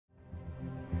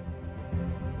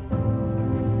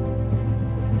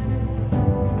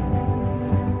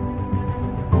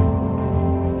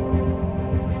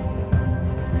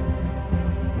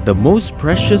The most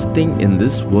precious thing in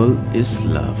this world is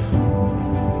love.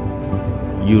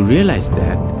 You realize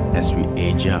that as we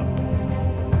age up.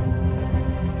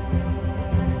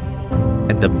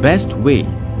 And the best way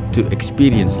to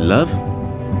experience love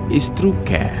is through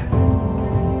care.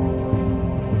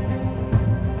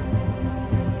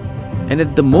 And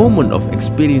at the moment of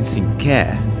experiencing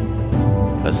care,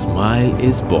 a smile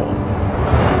is born.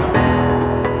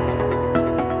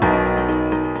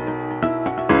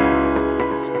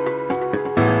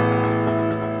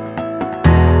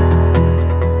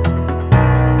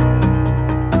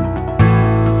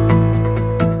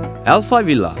 Alpha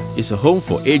Villa is a home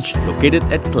for aged located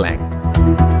at Klang.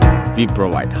 We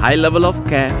provide high level of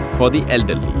care for the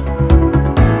elderly.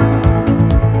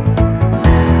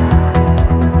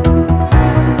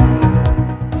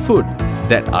 Food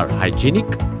that are hygienic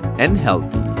and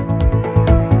healthy.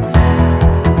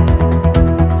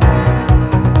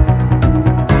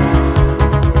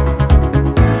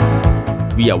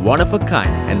 We are one of a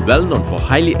kind and well known for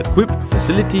highly equipped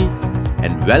facility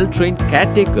and well-trained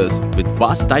caretakers with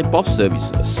vast type of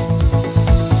services.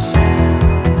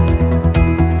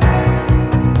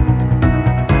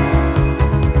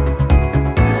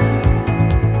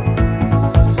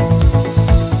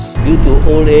 Due to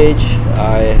old age,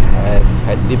 I have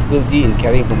had difficulty in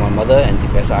caring for my mother, and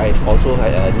as I also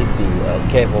need to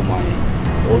care for my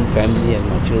own family and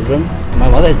my children. My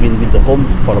mother has been with the home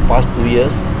for the past 2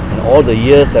 years, and all the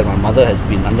years that my mother has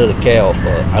been under the care of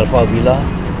Alpha Villa,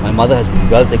 my mother has been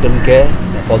well taken care.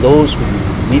 For those who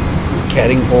need a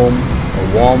caring home, a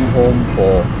warm home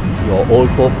for your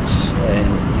old folks, and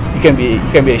you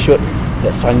can be assured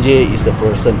that Sanjay is the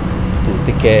person to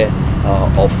take care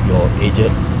of your aged,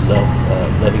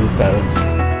 loving parents.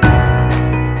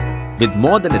 With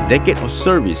more than a decade of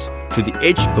service to the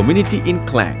aged community in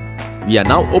Klang, we are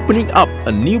now opening up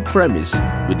a new premise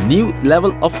with new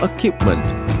level of equipment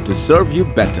to serve you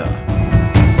better.